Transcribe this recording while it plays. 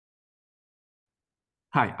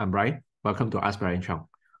Hi, I'm Bryan. Welcome to Ask Bryan Cheong.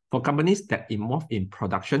 For companies that involve in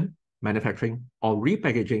production, manufacturing, or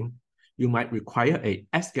repackaging, you might require a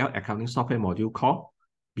SQL accounting software module called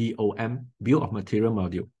BOM, Bill of Material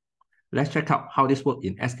module. Let's check out how this works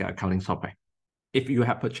in SQL accounting software. If you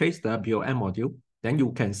have purchased the BOM module, then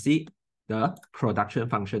you can see the production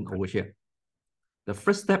function over here. The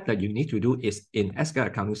first step that you need to do is in SQL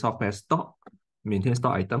accounting software stock, maintain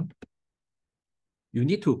stock item. You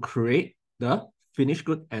need to create the finished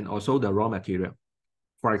good and also the raw material.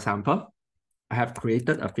 For example, I have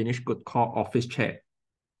created a finished good called office chair.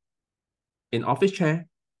 In office chair,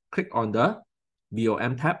 click on the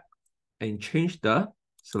BOM tab and change the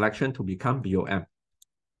selection to become BOM.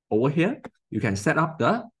 Over here, you can set up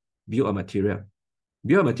the bill of material.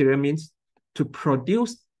 Bill of material means to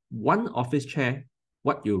produce one office chair,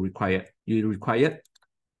 what you require. You require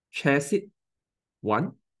chair seat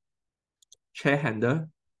 1, chair handle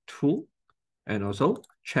 2, and also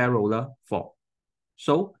chair roller 4.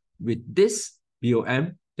 So with this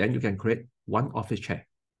BOM, then you can create one office chair.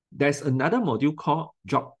 There's another module called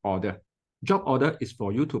job order. Job order is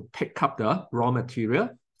for you to pick up the raw material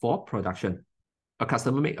for production. A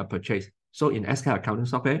customer make a purchase. So in SQL accounting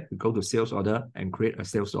software, you go to sales order and create a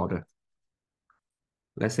sales order.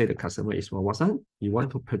 Let's say the customer is Watson. You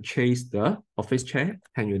want to purchase the office chair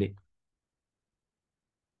 10 unit.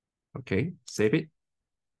 Okay, save it.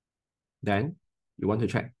 Then you want to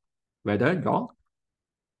check whether your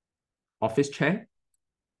office chair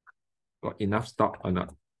got enough stock or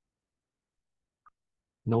not.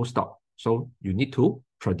 No stock. So you need to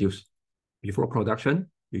produce. Before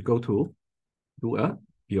production, you go to do a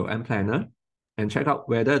BOM planner and check out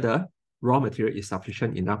whether the raw material is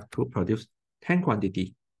sufficient enough to produce 10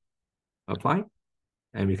 quantity. Apply,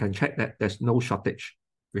 and we can check that there's no shortage.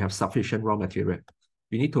 We have sufficient raw material.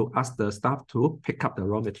 We need to ask the staff to pick up the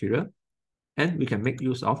raw material, and we can make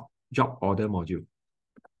use of job order module.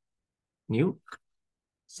 New,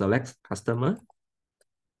 select customer.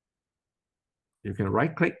 You can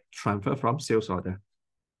right-click, transfer from sales order.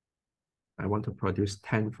 I want to produce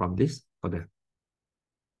 10 from this order.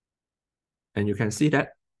 And you can see that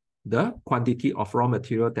the quantity of raw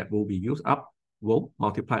material that will be used up will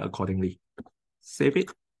multiply accordingly. Save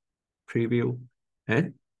it, preview,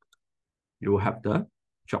 and you will have the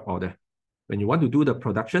job order. When you want to do the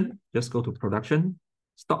production, just go to production,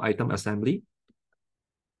 stock item assembly,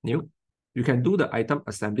 new. You can do the item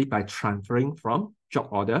assembly by transferring from job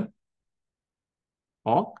order,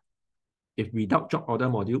 or if without job order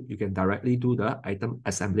module, you can directly do the item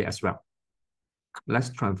assembly as well. Let's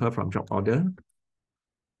transfer from job order.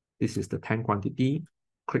 This is the 10 quantity.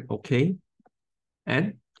 Click OK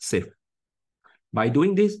and save. By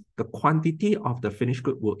doing this, the quantity of the finished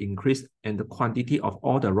good will increase and the quantity of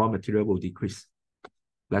all the raw material will decrease.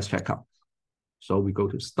 Let's check out. So we go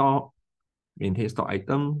to stock, maintain stock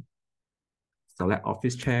item, select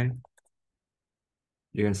office chair.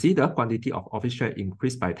 You can see the quantity of office chair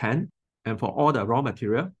increased by 10, and for all the raw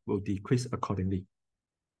material will decrease accordingly.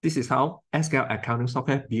 This is how SQL accounting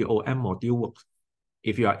software BOM module works.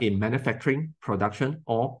 If you are in manufacturing, production,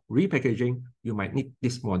 or repackaging, you might need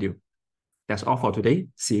this module. That's all for today.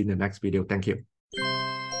 See you in the next video. Thank you.